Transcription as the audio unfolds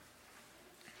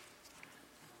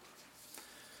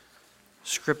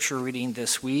Scripture reading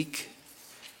this week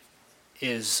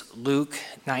is Luke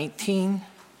 19,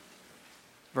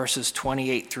 verses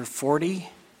 28 through 40,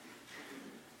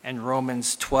 and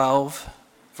Romans 12,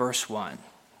 verse 1.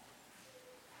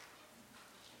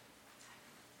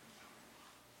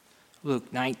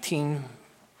 Luke 19,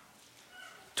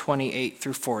 28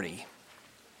 through 40.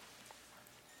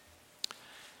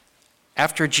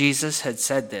 After Jesus had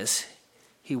said this,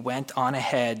 he went on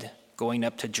ahead, going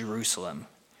up to Jerusalem.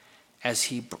 As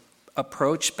he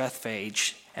approached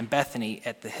Bethphage and Bethany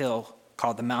at the hill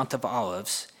called the Mount of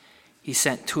Olives, he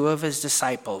sent two of his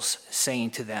disciples,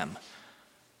 saying to them,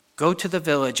 "Go to the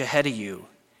village ahead of you,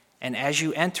 and as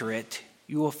you enter it,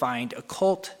 you will find a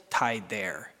colt tied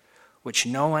there, which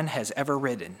no one has ever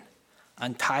ridden.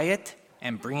 Untie it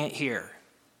and bring it here.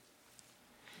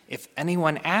 If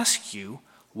anyone asks you,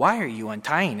 'Why are you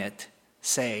untying it?'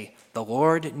 say, 'The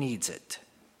Lord needs it.'"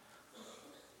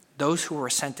 Those who were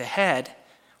sent ahead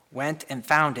went and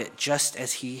found it just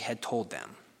as he had told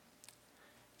them.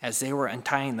 As they were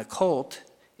untying the colt,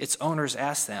 its owners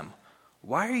asked them,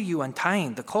 "Why are you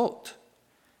untying the colt?"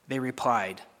 They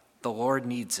replied, "The Lord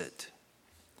needs it."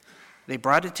 They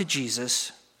brought it to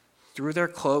Jesus, threw their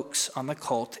cloaks on the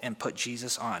colt, and put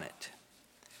Jesus on it.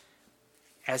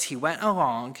 As he went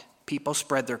along, people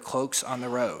spread their cloaks on the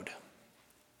road.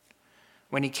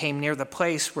 When he came near the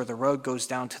place where the road goes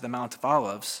down to the Mount of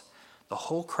Olives, the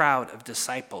whole crowd of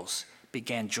disciples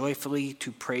began joyfully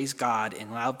to praise God in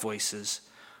loud voices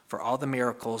for all the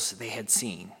miracles they had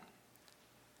seen.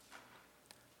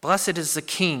 "Blessed is the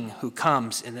King who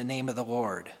comes in the name of the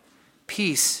Lord.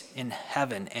 Peace in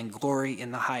heaven and glory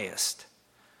in the highest."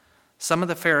 Some of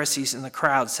the Pharisees in the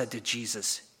crowd said to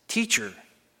Jesus, "Teacher,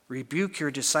 rebuke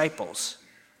your disciples."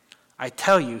 "I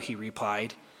tell you," he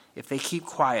replied, "if they keep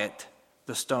quiet,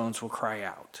 the stones will cry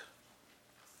out."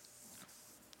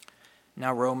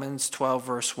 Now Romans 12,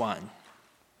 verse 1.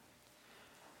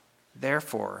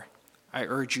 "Therefore, I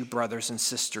urge you, brothers and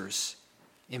sisters,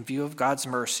 in view of God's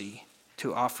mercy,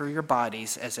 to offer your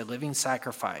bodies as a living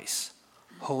sacrifice,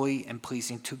 holy and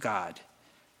pleasing to God.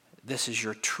 This is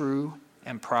your true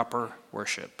and proper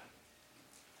worship."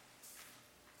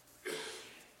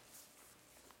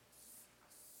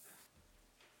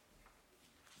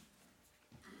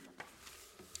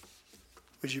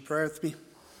 Would you pray with me?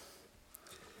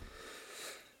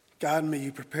 God, may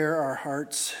you prepare our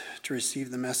hearts to receive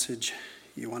the message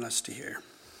you want us to hear.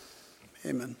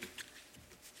 Amen.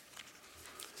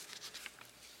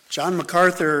 John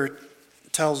MacArthur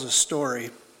tells a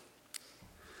story.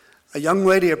 A young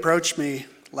lady approached me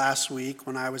last week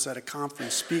when I was at a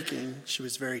conference speaking. She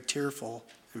was very tearful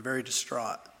and very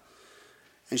distraught.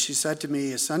 And she said to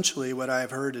me essentially what I have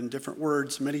heard in different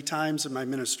words many times in my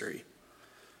ministry.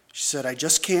 She said, "I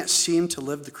just can't seem to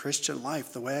live the Christian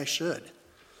life the way I should.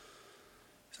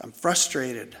 I'm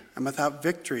frustrated. I'm without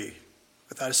victory,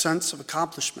 without a sense of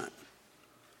accomplishment.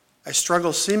 I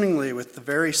struggle seemingly with the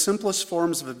very simplest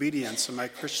forms of obedience in my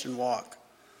Christian walk.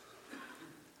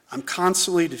 I'm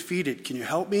constantly defeated. Can you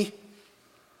help me?"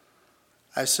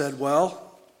 I said,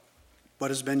 "Well,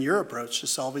 what has been your approach to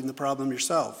solving the problem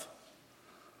yourself?"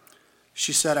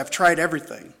 She said, "I've tried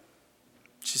everything."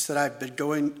 She said, I've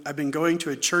been going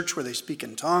to a church where they speak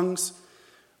in tongues,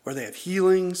 where they have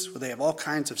healings, where they have all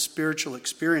kinds of spiritual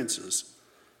experiences.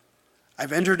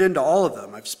 I've entered into all of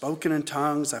them. I've spoken in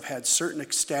tongues. I've had certain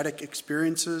ecstatic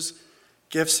experiences,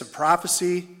 gifts of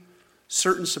prophecy,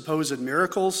 certain supposed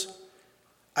miracles.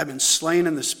 I've been slain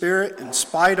in the Spirit. In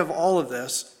spite of all of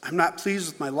this, I'm not pleased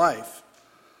with my life."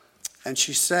 And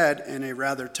she said in a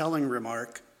rather telling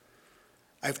remark,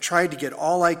 "I've tried to get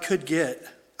all I could get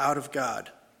out of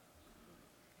God."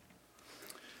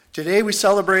 Today we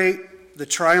celebrate the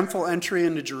triumphal entry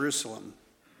into Jerusalem.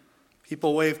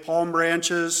 People wave palm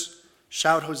branches,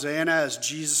 shout Hosanna as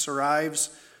Jesus arrives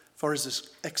for his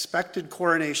expected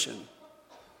coronation.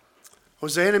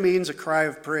 Hosanna means a cry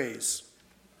of praise.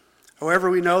 However,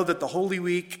 we know that the Holy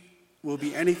Week will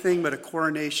be anything but a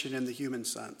coronation in the human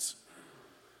sense.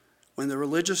 When the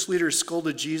religious leaders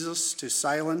scolded Jesus to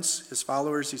silence his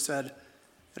followers, he said,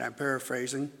 and I'm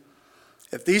paraphrasing,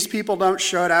 "If these people don't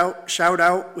shout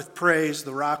out with praise,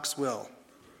 the rocks will."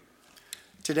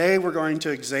 Today we're going to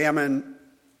examine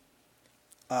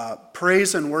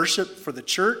praise and worship for the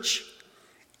church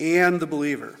and the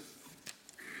believer.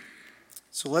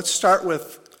 So let's start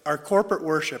with our corporate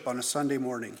worship on a Sunday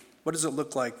morning. What does it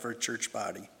look like for a church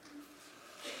body?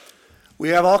 We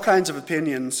have all kinds of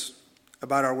opinions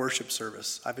about our worship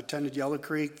service. I've attended Yellow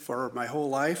Creek for my whole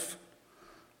life.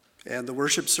 And the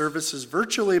worship service has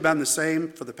virtually been the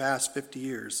same for the past 50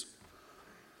 years.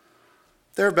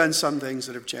 There have been some things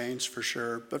that have changed for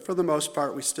sure, but for the most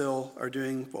part, we still are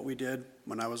doing what we did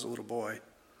when I was a little boy.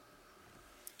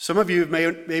 Some of you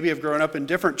maybe have grown up in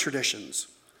different traditions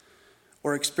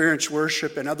or experienced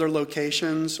worship in other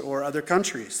locations or other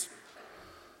countries.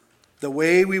 The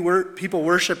way people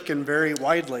worship can vary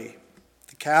widely.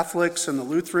 The Catholics and the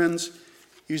Lutherans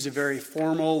use a very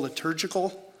formal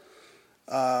liturgical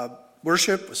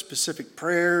worship with specific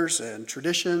prayers and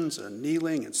traditions and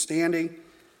kneeling and standing.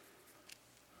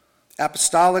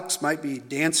 Apostolics might be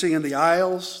dancing in the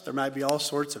aisles. There might be all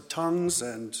sorts of tongues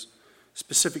and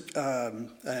specific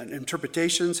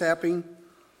interpretations happening.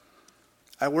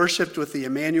 I worshiped with the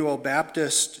Emmanuel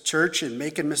Baptist Church in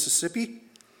Macon, Mississippi,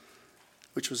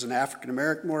 which was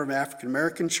more of an African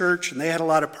American church, and they had a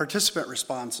lot of participant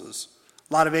responses,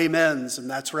 a lot of amens, and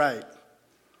that's right.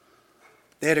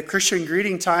 They had a Christian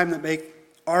greeting time that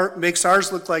makes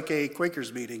ours look like a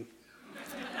Quakers meeting.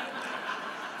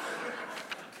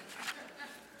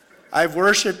 I've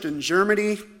worshiped in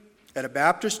Germany at a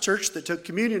Baptist church that took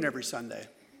communion every Sunday.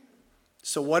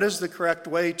 So what is the correct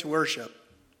way to worship?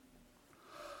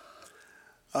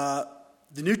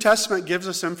 The New Testament gives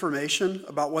us information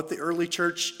about what the early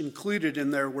church included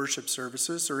in their worship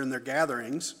services or in their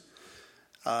gatherings.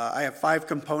 I have 5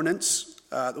 components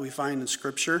that we find in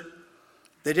Scripture.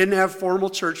 They didn't have formal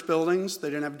church buildings, they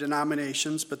didn't have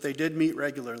denominations, but they did meet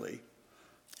regularly.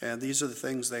 And these are the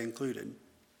things they included.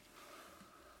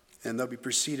 And they'll be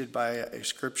preceded by a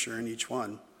scripture in each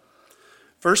one.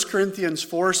 1 Corinthians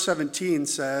 4:17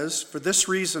 says, "For this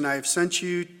reason I have sent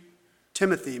you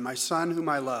Timothy, my son whom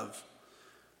I love,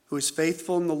 who is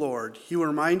faithful in the Lord. He will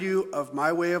remind you of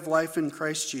my way of life in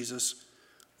Christ Jesus,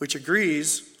 which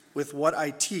agrees with what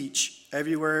I teach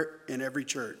everywhere in every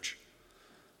church."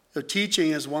 So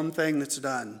teaching is one thing that's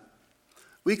done.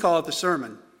 We call it the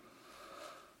sermon.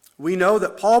 We know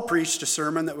that Paul preached a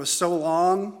sermon that was so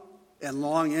long and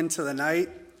long into the night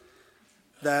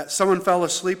that someone fell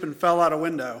asleep and fell out a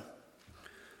window.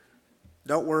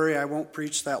 Don't worry, I won't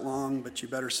preach that long, but you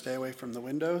better stay away from the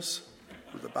windows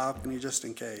or the balcony just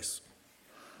in case.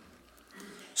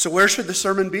 So where should the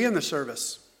sermon be in the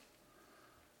service?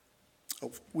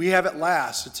 We have it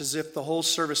last. It's as if the whole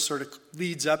service sort of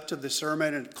leads up to the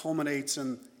sermon and culminates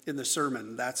in the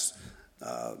sermon. That's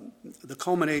the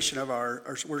culmination of our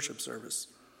worship service.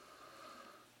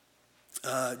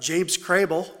 James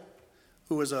Crable,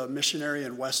 who was a missionary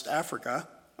in West Africa,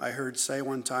 I heard say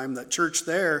one time that church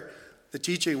there, the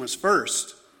teaching was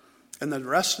first, and then the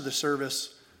rest of the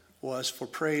service was for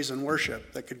praise and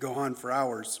worship that could go on for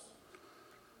hours.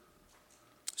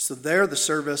 So there the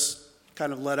service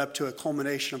kind of led up to a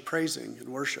culmination of praising and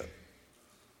worship.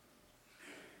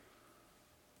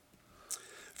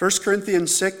 1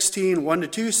 Corinthians 16,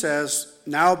 1-2 says,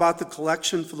 "Now about the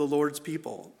collection for the Lord's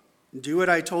people. Do what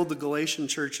I told the Galatian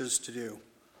churches to do.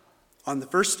 On the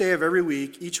first day of every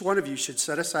week, each one of you should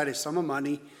set aside a sum of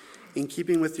money in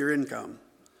keeping with your income,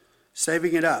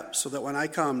 saving it up so that when I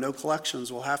come, no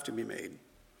collections will have to be made."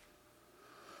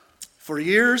 For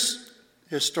years,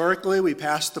 historically, we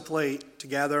passed the plate to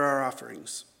gather our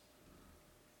offerings.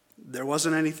 There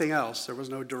wasn't anything else. There was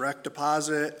no direct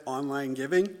deposit, online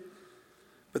giving.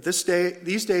 But these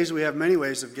days, we have many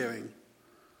ways of giving.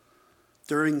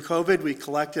 During COVID, we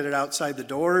collected it outside the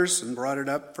doors and brought it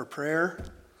up for prayer.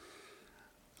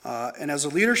 And as a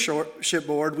leadership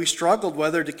board, we struggled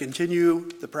whether to continue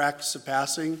the practice of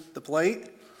passing the plate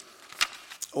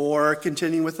or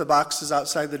continue with the boxes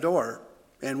outside the door.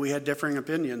 And we had differing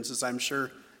opinions, as I'm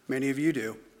sure many of you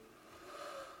do.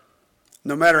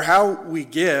 No matter how we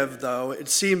give, though, it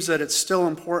seems that it's still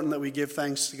important that we give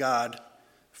thanks to God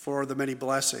for the many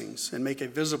blessings and make a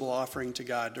visible offering to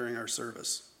God during our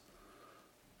service.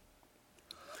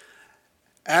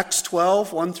 Acts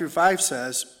 12, 1-5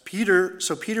 says,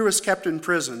 Peter was kept in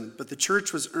prison, but the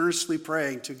church was earnestly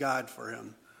praying to God for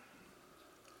him.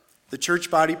 The church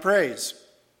body prays.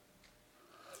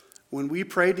 When we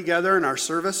pray together in our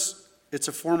service, it's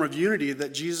a form of unity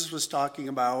that Jesus was talking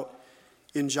about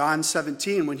in John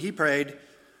 17 when he prayed,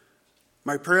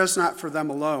 "My prayer is not for them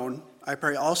alone. I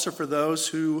pray also for those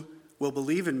who will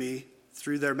believe in me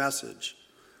through their message,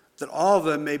 that all of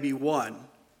them may be one,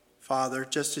 Father,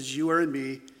 just as you are in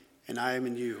me and I am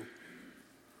in you."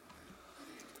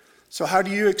 So how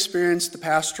do you experience the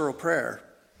pastoral prayer?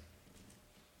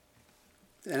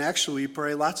 And actually, we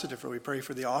pray lots of different. We pray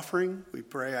for the offering.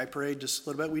 I prayed just a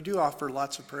little bit. We do offer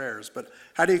lots of prayers. But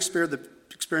how do you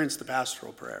experience the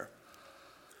pastoral prayer?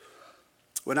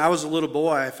 When I was a little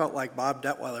boy, I felt like Bob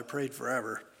Detweiler prayed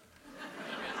forever.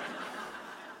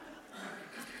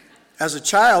 As a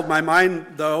child, my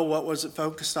mind, though, what was it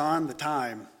focused on? The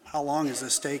time. How long is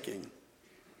this taking?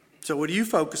 So what do you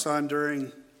focus on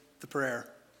during the prayer?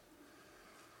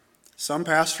 Some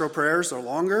pastoral prayers are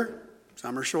longer,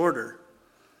 some are shorter.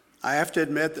 I have to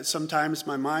admit that sometimes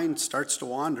my mind starts to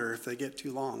wander if they get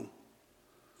too long.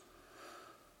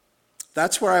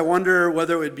 That's where I wonder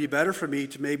whether it would be better for me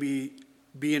to maybe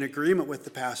be in agreement with the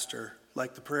pastor,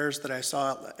 like the prayers that I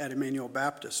saw at Emmanuel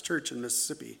Baptist Church in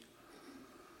Mississippi.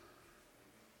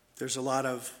 There's a lot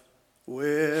of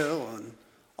will and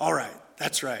all right,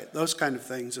 that's right, those kind of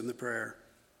things in the prayer.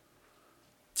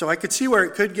 So I could see where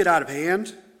it could get out of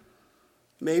hand,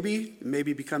 maybe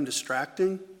become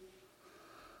distracting.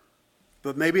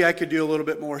 But maybe I could do a little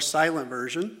bit more silent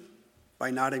version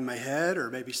by nodding my head or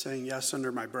maybe saying yes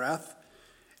under my breath.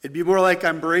 It'd be more like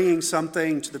I'm bringing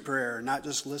something to the prayer, not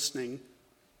just listening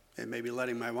and maybe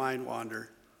letting my mind wander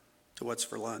to what's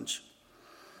for lunch.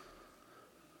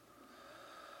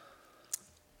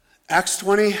 Acts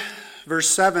 20, verse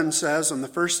 7 says, "On the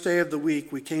first day of the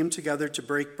week, we came together to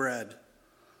break bread.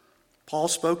 Paul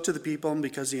spoke to the people, and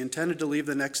because he intended to leave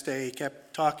the next day, he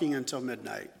kept talking until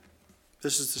midnight."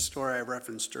 This is the story I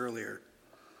referenced earlier.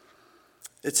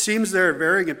 It seems there are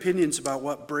varying opinions about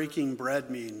what breaking bread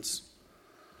means.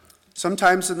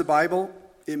 Sometimes in the Bible,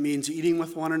 it means eating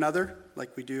with one another,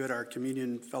 like we do at our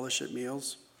communion fellowship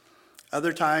meals.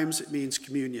 Other times, it means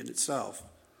communion itself.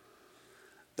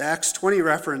 The Acts 20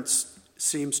 reference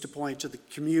seems to point to the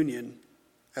communion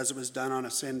as it was done on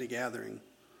a Sunday gathering.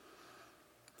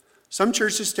 Some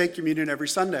churches take communion every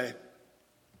Sunday.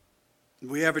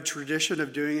 We have a tradition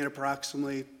of doing it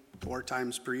approximately 4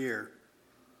 times per year.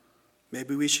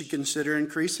 Maybe we should consider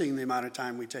increasing the amount of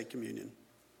time we take communion.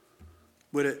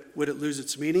 Would it lose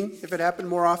its meaning if it happened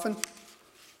more often?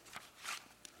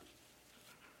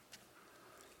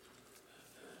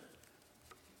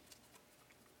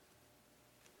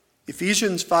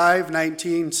 Ephesians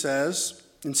 5:19 says,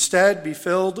 "Instead, be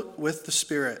filled with the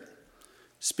Spirit,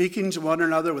 speaking to one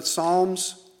another with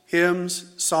psalms,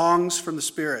 hymns, songs from the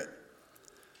Spirit.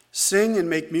 Sing and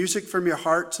make music from your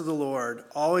heart to the Lord.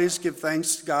 Always give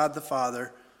thanks to God the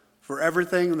Father for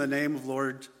everything in the name of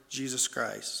Lord Jesus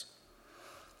Christ."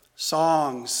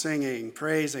 Songs, singing,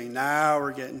 praising. Now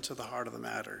we're getting to the heart of the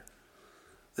matter.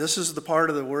 This is the part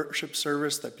of the worship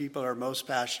service that people are most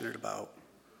passionate about.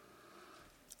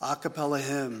 A cappella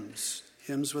hymns,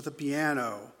 hymns with a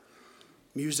piano,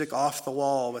 music off the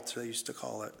wall, what they used to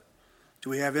call it. Do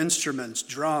we have instruments,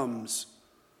 drums?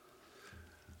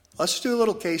 Let's do a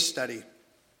little case study.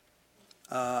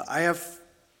 I have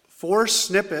 4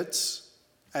 snippets.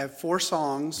 I have 4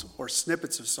 songs or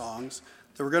snippets of songs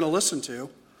that we're going to listen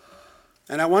to.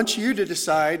 And I want you to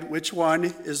decide which one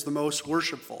is the most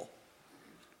worshipful.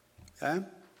 Okay?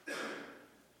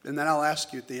 And then I'll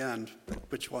ask you at the end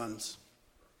which ones.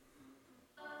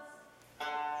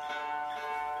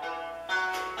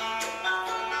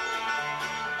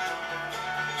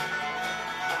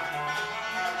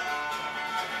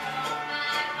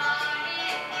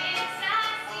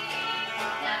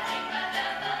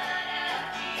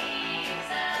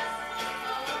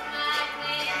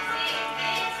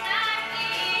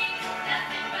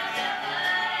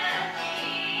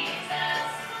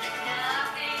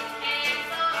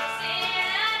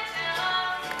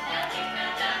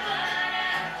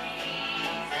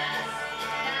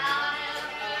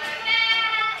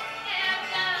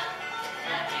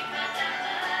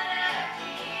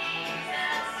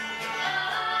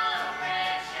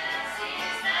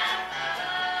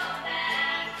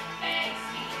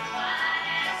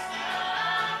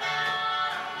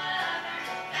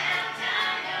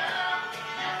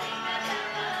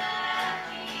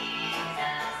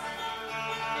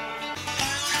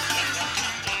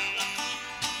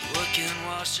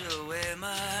 Wash away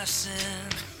my sin.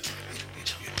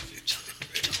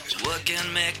 What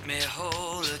can make me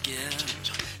whole again?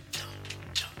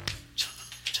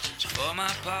 For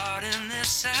my part in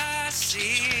this I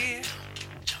see.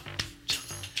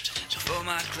 For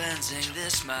my cleansing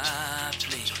this my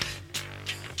plea.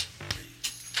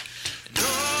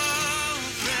 No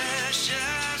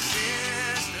precious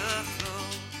is the flow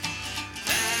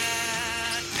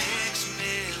that makes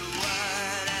me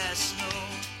white as snow.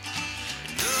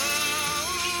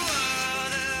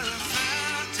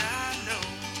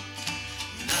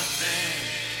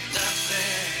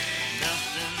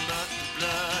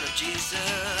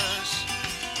 Jesus.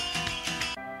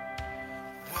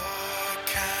 What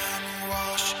can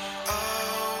wash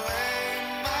away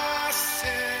my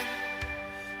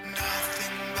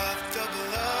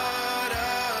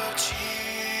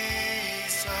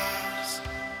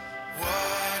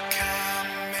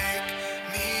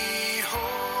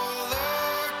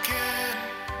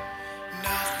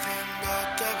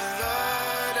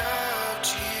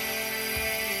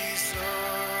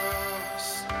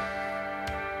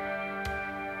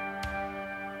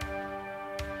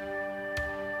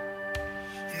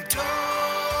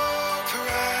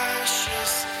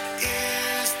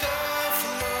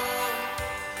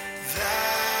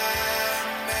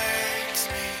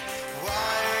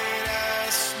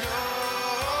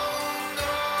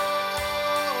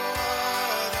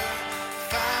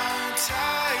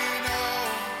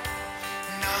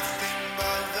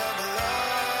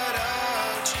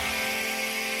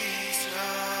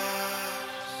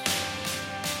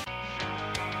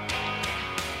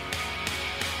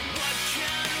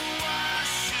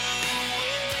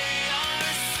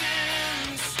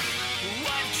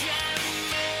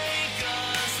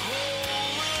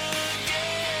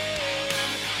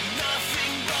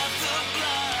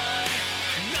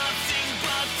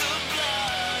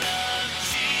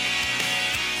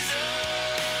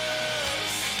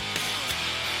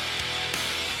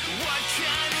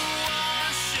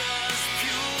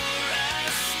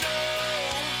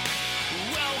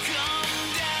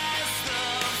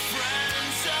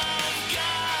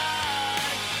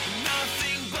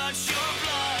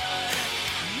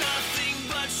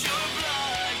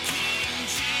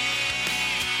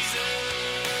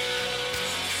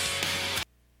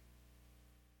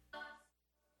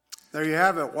There you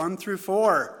have it, 1 through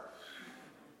 4.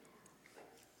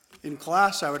 In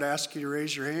class, I would ask you to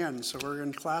raise your hand, so we're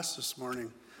in class this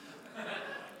morning.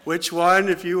 Which one,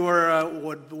 if you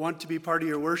would want to be part of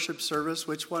your worship service,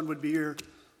 which one would be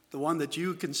the one that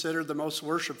you consider the most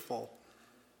worshipful?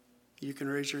 You can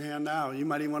raise your hand now. You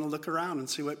might even want to look around and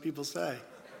see what people say.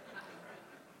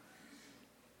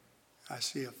 I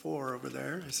see a 4 over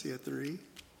there. I see a 3.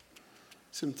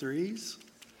 Some 3s,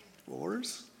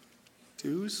 4s,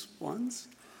 2s, 1s.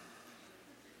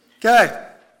 Okay.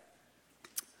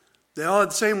 They all had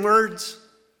the same words.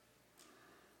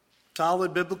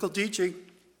 Solid biblical teaching.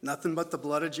 Nothing but the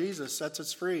blood of Jesus sets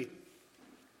us free.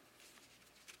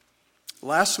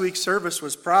 Last week's service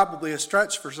was probably a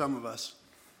stretch for some of us.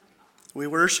 We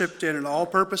worshiped in an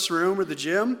all-purpose room or the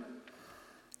gym.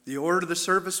 The order of the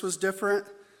service was different.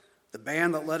 The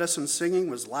band that led us in singing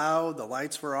was loud. The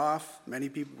lights were off. Many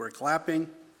people were clapping.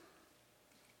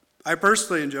 I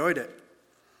personally enjoyed it.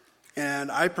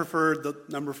 And I preferred the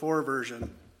number 4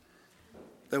 version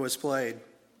that was played.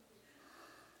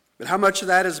 But how much of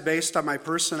that is based on my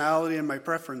personality and my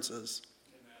preferences?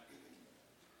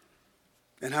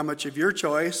 And how much of your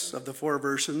choice of the 4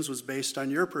 versions was based on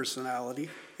your personality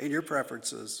and your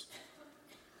preferences?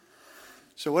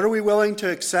 So what are we willing to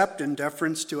accept in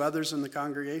deference to others in the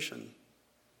congregation?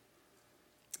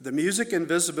 The music and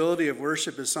visibility of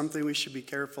worship is something we should be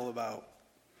careful about.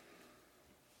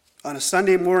 On a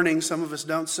Sunday morning, some of us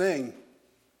don't sing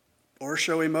or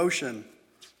show emotion.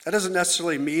 That doesn't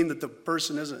necessarily mean that the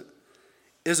person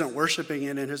isn't worshiping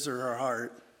it in his or her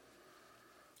heart.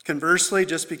 Conversely,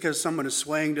 just because someone is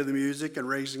swaying to the music and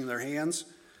raising their hands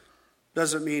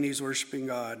doesn't mean he's worshiping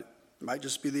God. It might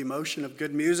just be the emotion of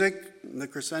good music and the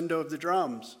crescendo of the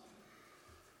drums.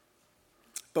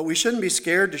 But we shouldn't be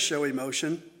scared to show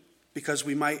emotion because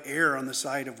we might err on the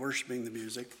side of worshiping the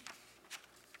music.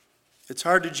 It's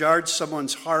hard to judge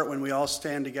someone's heart when we all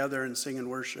stand together and sing and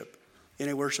worship in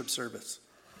a worship service.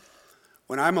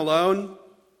 When I'm alone,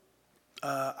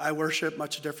 I worship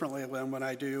much differently than when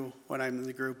I do when I'm in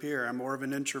the group here. I'm more of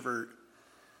an introvert.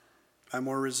 I'm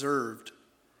more reserved.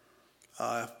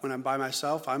 When I'm by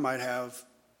myself, I might have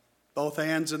both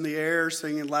hands in the air,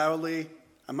 singing loudly.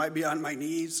 I might be on my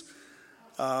knees.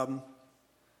 So,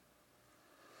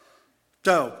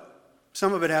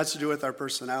 some of it has to do with our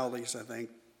personalities, I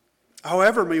think.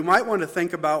 However, we might want to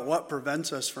think about what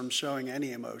prevents us from showing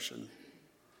any emotion.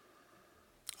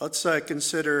 Let's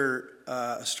consider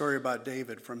a story about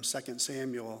David from 2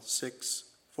 Samuel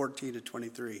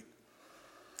 6:14-23.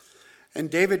 And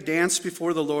David danced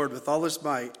before the Lord with all his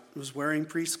might, was wearing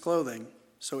priest's clothing.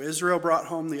 So Israel brought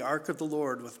home the ark of the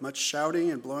Lord with much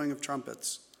shouting and blowing of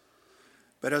trumpets.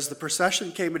 But as the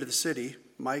procession came into the city,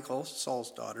 Michal, Saul's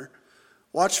daughter,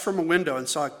 watched from a window and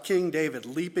saw King David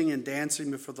leaping and dancing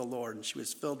before the Lord, and she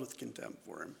was filled with contempt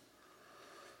for him.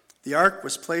 The ark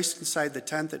was placed inside the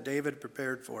tent that David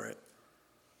prepared for it.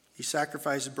 He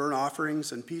sacrificed burnt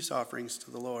offerings and peace offerings to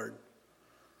the Lord.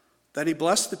 Then he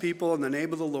blessed the people in the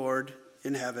name of the Lord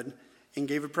in heaven and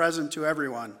gave a present to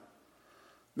everyone,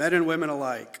 men and women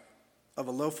alike, of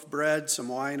a loaf of bread, some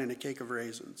wine, and a cake of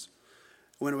raisins.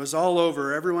 When it was all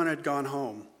over, everyone had gone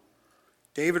home.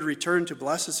 David returned to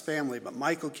bless his family, but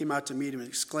Michal came out to meet him and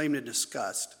exclaimed in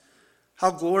disgust, "How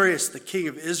glorious the king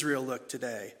of Israel looked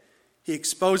today. He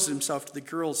exposed himself to the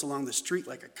girls along the street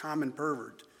like a common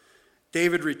pervert."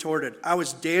 David retorted, "I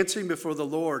was dancing before the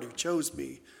Lord who chose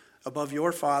me above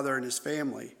your father and his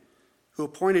family, who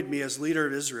appointed me as leader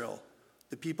of Israel,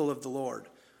 the people of the Lord.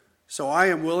 So I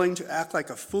am willing to act like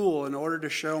a fool in order to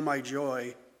show my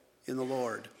joy in the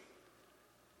Lord.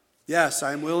 Yes,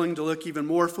 I am willing to look even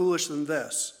more foolish than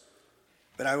this,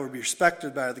 but I will be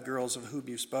respected by the girls of whom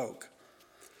you spoke."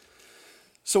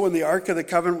 So when the Ark of the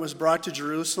Covenant was brought to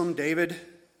Jerusalem, David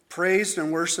praised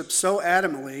and worshiped so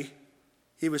adamantly,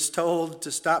 he was told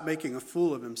to stop making a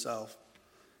fool of himself.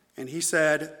 And he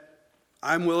said,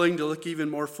 "I'm willing to look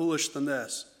even more foolish than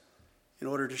this in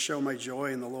order to show my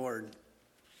joy in the Lord."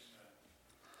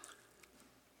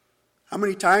 How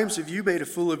many times have you made a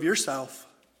fool of yourself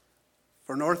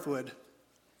for Northwood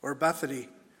or Bethany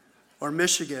or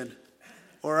Michigan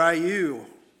or IU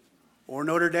or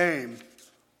Notre Dame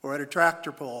or at a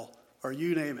tractor pull or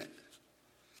you name it?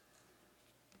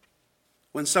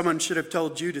 When someone should have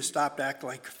told you to stop acting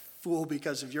like a fool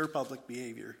because of your public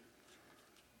behavior.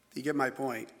 You get my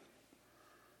point.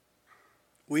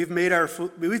 We've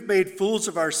made fools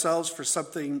of ourselves for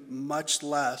something much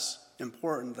less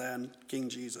important than King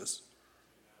Jesus.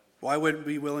 Why wouldn't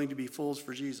we be willing to be fools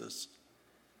for Jesus?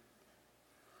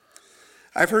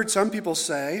 I've heard some people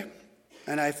say,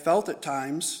 and I've felt at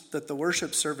times, that the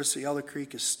worship service at Yellow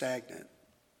Creek is stagnant.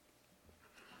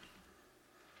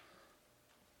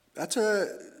 That's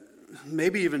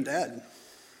maybe even dead.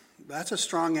 That's a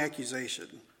strong accusation.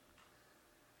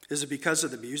 Is it because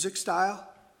of the music style?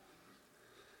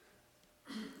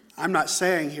 I'm not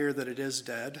saying here that it is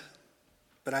dead,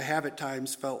 but I have at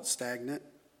times felt stagnant.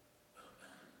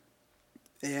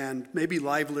 And maybe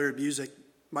livelier music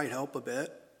might help a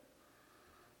bit.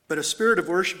 But a spirit of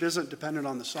worship isn't dependent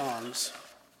on the songs.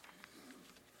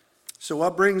 So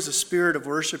what brings a spirit of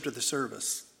worship to the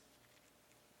service?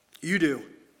 You do.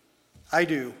 I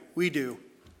do. We do.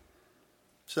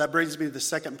 So that brings me to the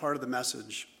second part of the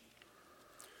message.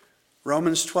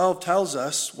 Romans 12 tells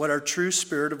us what our true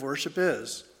spirit of worship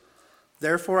is.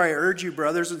 Therefore, I urge you,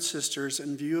 brothers and sisters,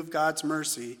 in view of God's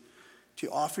mercy, to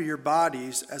offer your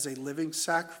bodies as a living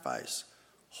sacrifice,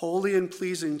 holy and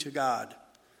pleasing to God.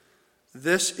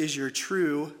 This is your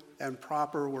true and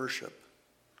proper worship.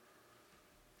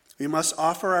 We must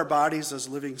offer our bodies as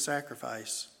living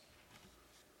sacrifice.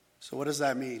 So what does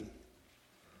that mean?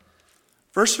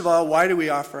 First of all, why do we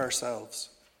offer ourselves?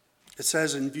 It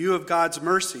says, in view of God's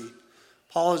mercy.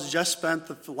 Paul has just spent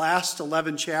the first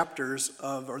 11 chapters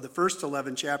of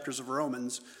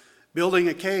Romans building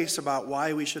a case about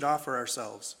why we should offer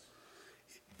ourselves.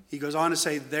 He goes on to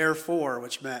say, therefore,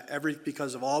 which meant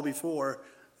because of all before,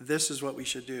 this is what we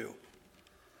should do.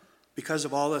 Because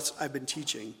of all that I've been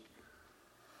teaching.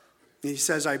 And he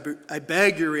says, I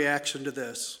beg your reaction to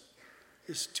this,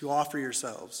 is to offer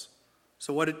yourselves.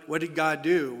 So what did God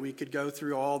do? We could go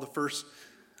through all the first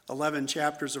 11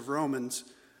 chapters of Romans.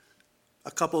 A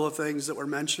couple of things that were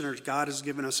mentioned are God has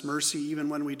given us mercy even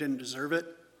when we didn't deserve it.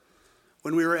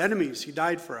 When we were enemies, he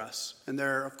died for us. And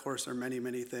there, of course, are many,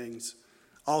 many things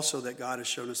also that God has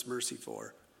shown us mercy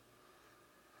for.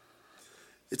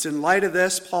 It's in light of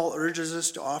this, Paul urges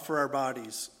us to offer our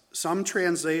bodies. Some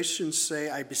translations say,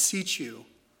 I beseech you.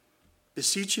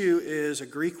 Beseech you is a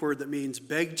Greek word that means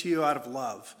beg to you out of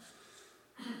love.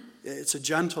 It's a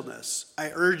gentleness.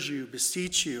 I urge you,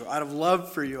 beseech you, out of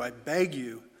love for you, I beg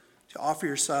you to offer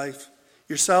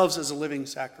yourselves as a living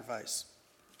sacrifice.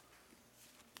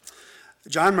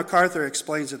 John MacArthur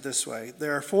explains it this way.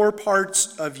 There are 4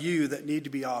 parts of you that need to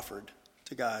be offered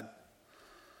to God.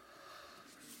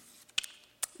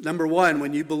 Number 1,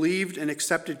 when you believed and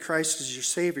accepted Christ as your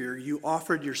Savior, you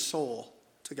offered your soul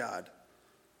to God.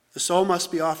 The soul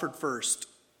must be offered first.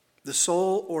 The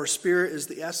soul or spirit is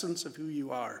the essence of who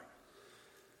you are.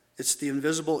 It's the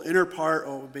invisible inner part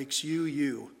of what makes you,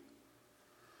 you.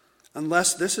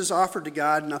 Unless this is offered to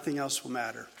God, nothing else will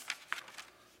matter.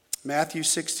 Matthew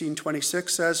 16:26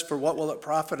 says, for what will it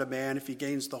profit a man if he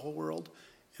gains the whole world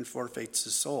and forfeits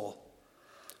his soul?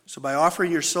 So by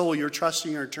offering your soul, you're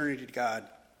trusting your eternity to God.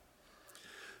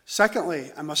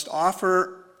 Secondly, I must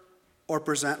offer or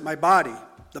present my body.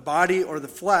 The body or the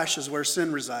flesh is where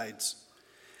sin resides.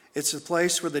 It's the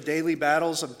place where the daily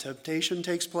battles of temptation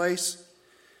takes place.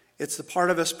 It's the part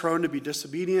of us prone to be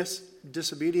disobedient.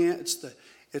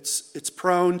 It's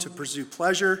prone to pursue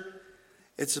pleasure.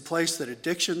 It's the place that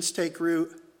addictions take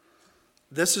root.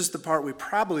 This is the part we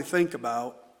probably think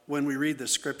about when we read the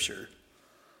scripture.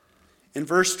 In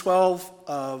verse 12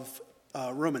 of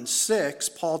Romans 6,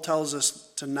 Paul tells us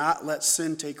to not let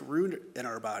sin take root in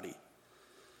our body.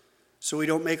 So we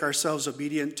don't make ourselves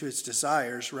obedient to its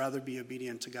desires, rather be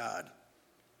obedient to God.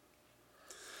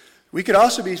 We could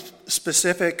also be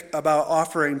specific about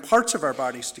offering parts of our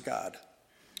bodies to God.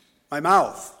 My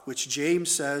mouth, which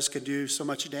James says can do so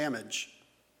much damage,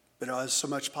 but it has so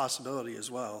much possibility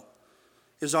as well,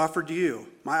 is offered to you.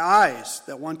 My eyes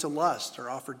that want to lust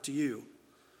are offered to you.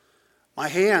 My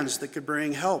hands that could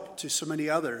bring help to so many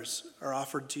others are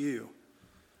offered to you.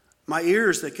 My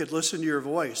ears that could listen to your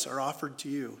voice are offered to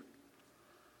you.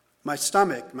 My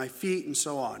stomach, my feet, and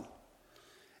so on.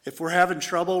 If we're having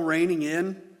trouble reining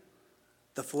in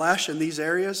the flesh in these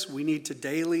areas, we need to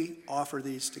daily offer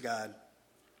these to God.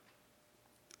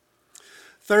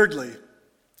 Thirdly,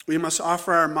 we must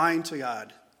offer our mind to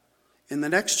God. In the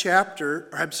next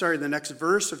the next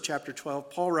verse of chapter 12,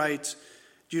 Paul writes,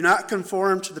 do not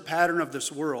conform to the pattern of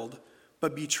this world,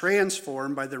 but be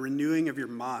transformed by the renewing of your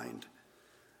mind.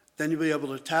 Then you'll be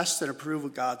able to test and approve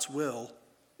what God's will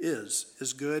is,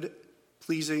 his good,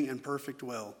 pleasing, and perfect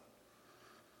will.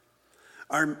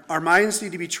 Our minds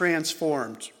need to be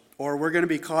transformed, or we're going to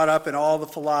be caught up in all the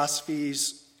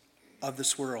philosophies of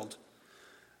this world.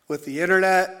 With the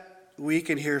internet, we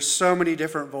can hear so many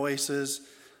different voices,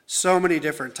 so many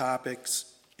different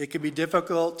topics. It can be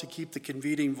difficult to keep the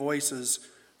competing voices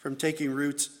from taking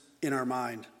roots in our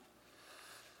mind.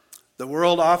 The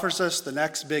world offers us the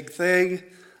next big thing,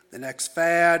 the next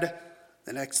fad,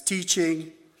 the next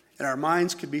teaching, and our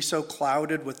minds can be so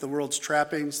clouded with the world's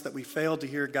trappings that we fail to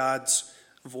hear God's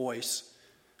voice.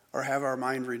 or have our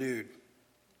mind renewed.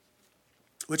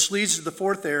 Which leads to the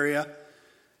fourth area,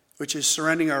 which is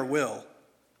surrendering our will.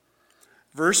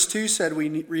 Verse 2 said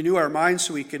we renew our minds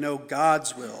so we can know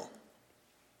God's will,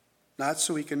 not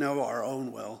so we can know our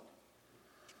own will.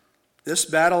 This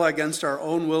battle against our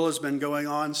own will has been going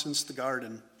on since the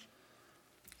garden.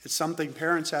 It's something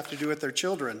parents have to do with their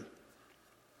children.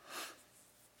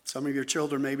 Some of your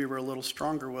children maybe were a little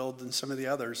stronger-willed than some of the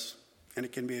others, and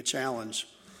it can be a challenge.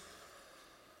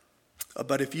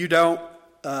 But if you don't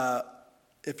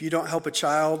help a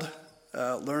child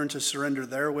learn to surrender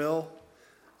their will,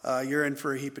 you're in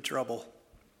for a heap of trouble.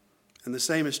 And the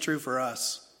same is true for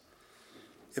us.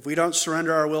 If we don't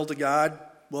surrender our will to God,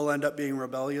 we'll end up being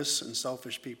rebellious and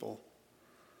selfish people.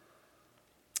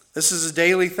 This is a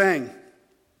daily thing.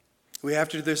 We have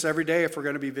to do this every day if we're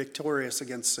going to be victorious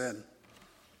against sin.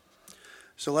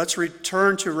 So let's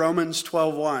return to Romans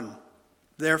 12:1.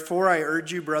 Therefore, I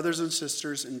urge you, brothers and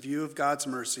sisters, in view of God's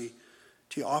mercy,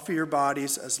 to offer your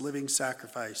bodies as living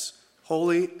sacrifice,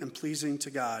 holy and pleasing to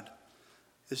God.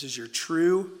 This is your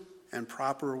true and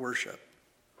proper worship.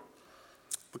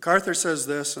 MacArthur says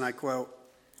this, and I quote,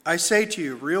 I say to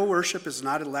you, real worship is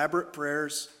not elaborate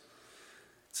prayers.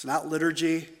 It's not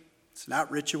liturgy. It's not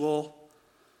ritual.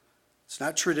 It's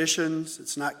not traditions.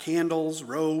 It's not candles,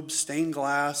 robes, stained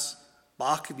glass,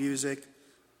 Bach music,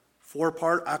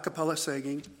 4-part a cappella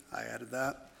singing. I added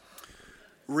that.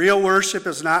 Real worship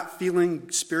is not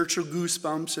feeling spiritual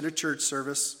goosebumps in a church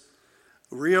service.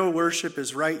 Real worship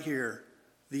is right here.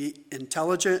 The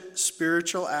intelligent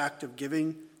spiritual act of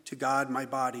giving to God my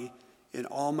body in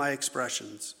all my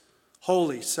expressions.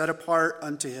 Holy, set apart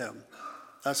unto him.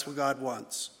 That's what God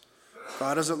wants.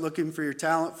 God isn't looking for your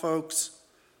talent, folks.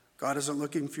 God isn't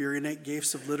looking for your innate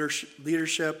gifts of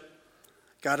leadership.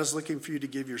 God is looking for you to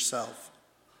give yourself.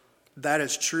 That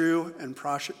is true and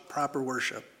proper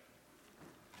worship.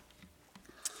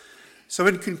 So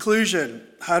in conclusion,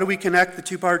 how do we connect the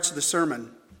two parts of the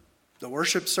sermon? The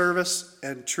worship service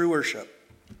and true worship.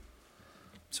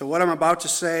 So what I'm about to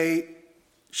say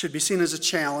should be seen as a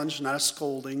challenge, not a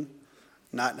scolding,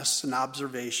 not just an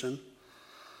observation.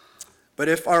 But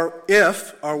if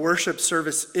our worship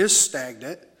service is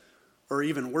stagnant, or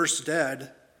even worse,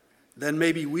 dead, then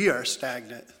maybe we are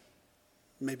stagnant.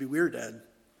 Maybe we're dead.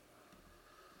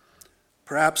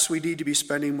 Perhaps we need to be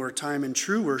spending more time in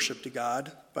true worship to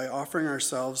God by offering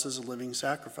ourselves as a living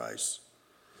sacrifice.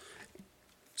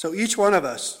 So each one of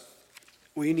us,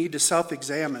 we need to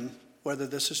self-examine whether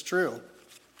this is true.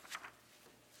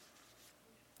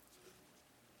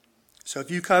 So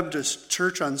if you come to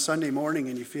church on Sunday morning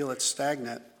and you feel it's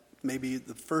stagnant, maybe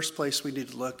the first place we need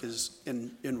to look is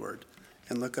inward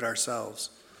and look at ourselves.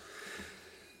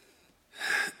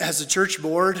 As a church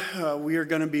board, we are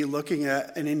going to be looking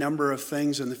at any number of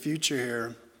things in the future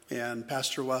here, and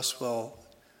Pastor Wes will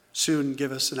soon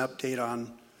give us an update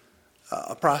on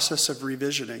a process of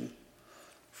revisioning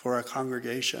for our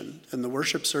congregation, and the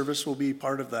worship service will be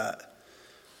part of that.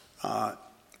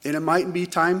 And it might be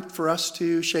time for us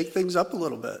to shake things up a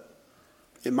little bit.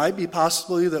 It might be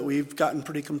possibly that we've gotten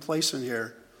pretty complacent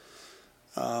here.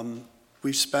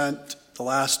 We've spent the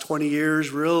last 20 years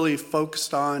really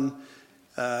focused on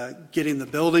getting the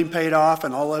building paid off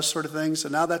and all those sort of things,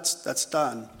 and now that's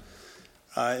done.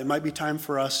 It might be time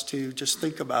for us to just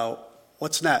think about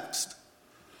what's next.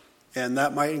 And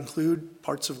that might include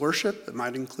parts of worship. It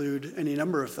might include any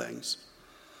number of things.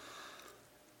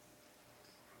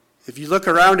 If you look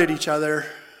around at each other,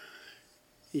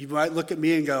 you might look at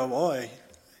me and go, boy,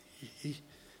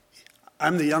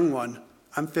 I'm the young one.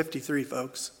 I'm 53,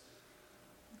 folks.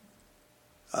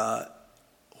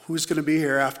 Who's going to be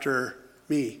here after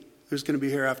me? Who's going to be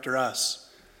here after us?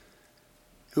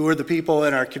 Who are the people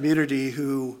in our community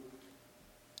who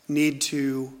need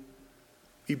to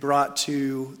be brought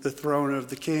to the throne of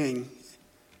the King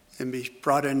and be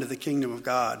brought into the kingdom of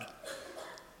God?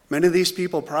 Many of these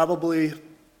people probably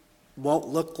won't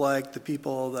look like the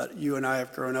people that you and I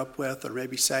have grown up with or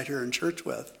maybe sat here in church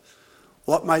with.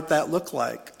 What might that look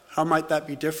like? How might that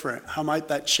be different? How might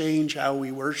that change how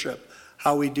we worship,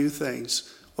 how we do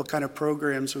things, what kind of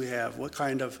programs we have, what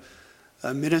kind of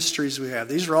ministries we have?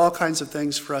 These are all kinds of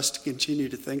things for us to continue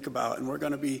to think about, and we're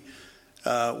going to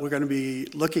be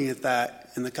looking at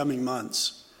that in the coming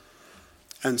months.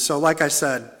 And so, like I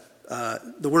said,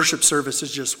 the worship service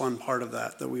is just one part of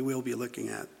that we will be looking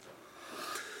at.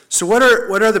 So what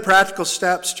are the practical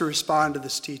steps to respond to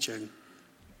this teaching?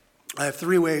 I have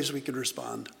 3 ways we can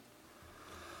respond.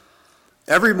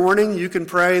 Every morning you can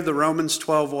pray the Romans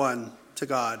 12:1 to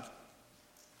God.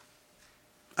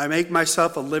 I make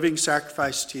myself a living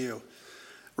sacrifice to you.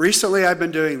 Recently I've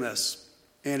been doing this.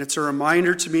 and it's a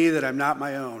reminder to me that I'm not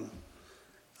my own.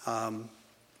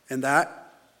 And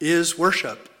that is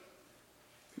worship.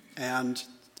 And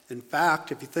in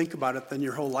fact, if you think about it, then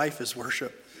your whole life is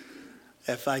worship,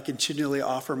 if I continually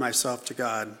offer myself to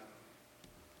God.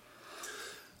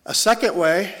 A second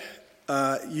way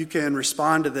you can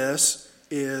respond to this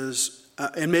is,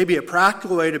 and maybe a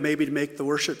practical way to make the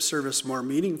worship service more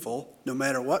meaningful, no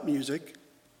matter what music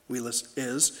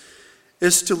is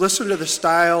to listen to the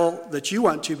style that you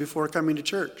want to before coming to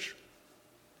church.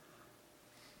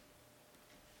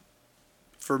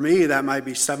 For me, that might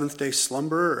be Seventh Day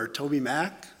Slumber or Toby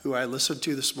Mac, who I listened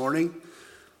to this morning.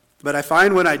 But I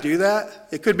find when I do that,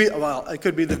 it could be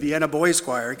the Vienna Boys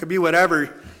Choir. It could be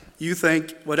whatever you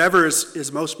think, whatever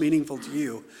is most meaningful to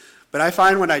you. But I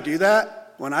find when I do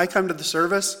that, when I come to the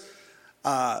service,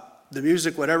 the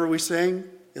music, whatever we sing,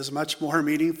 is much more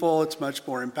meaningful. It's much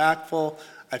more impactful.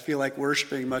 I feel like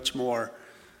worshiping much more.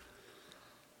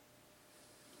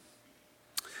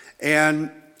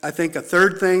 And I think a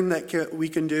third thing that we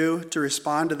can do to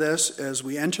respond to this as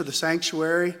we enter the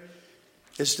sanctuary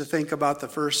is to think about the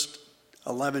first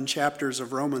 11 chapters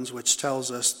of Romans, which tells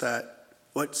us that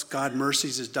what God's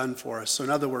mercies has done for us. So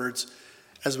in other words,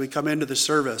 as we come into the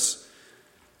service,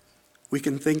 we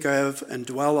can think of and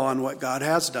dwell on what God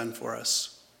has done for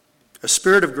us. A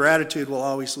spirit of gratitude will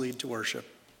always lead to worship.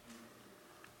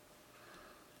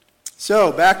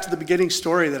 So back to the beginning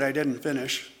story that I didn't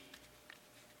finish.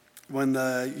 When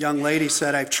the young lady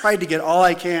said, I've tried to get all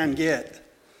I can get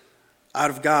out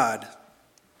of God.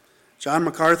 John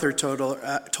MacArthur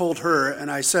told her,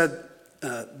 and I said,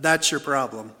 that's your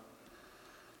problem.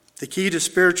 The key to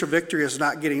spiritual victory is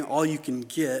not getting all you can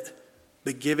get,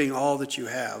 but giving all that you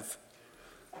have.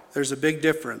 There's a big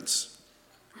difference.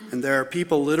 And there are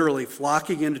people literally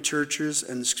flocking into churches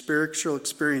and spiritual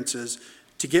experiences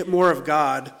to get more of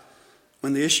God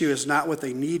when the issue is not what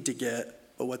they need to get,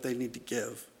 but what they need to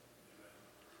give.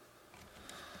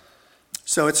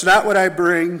 So it's not what I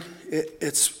bring,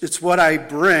 it's what I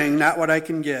bring, not what I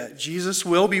can get. Jesus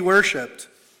will be worshiped,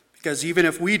 because even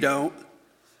if we don't,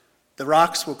 the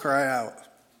rocks will cry out.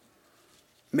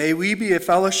 May we be a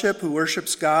fellowship who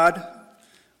worships God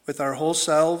with our whole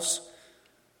selves,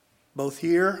 both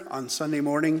here on Sunday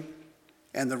morning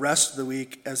and the rest of the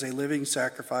week as a living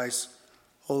sacrifice,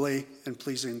 holy and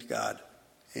pleasing to God.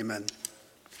 Amen.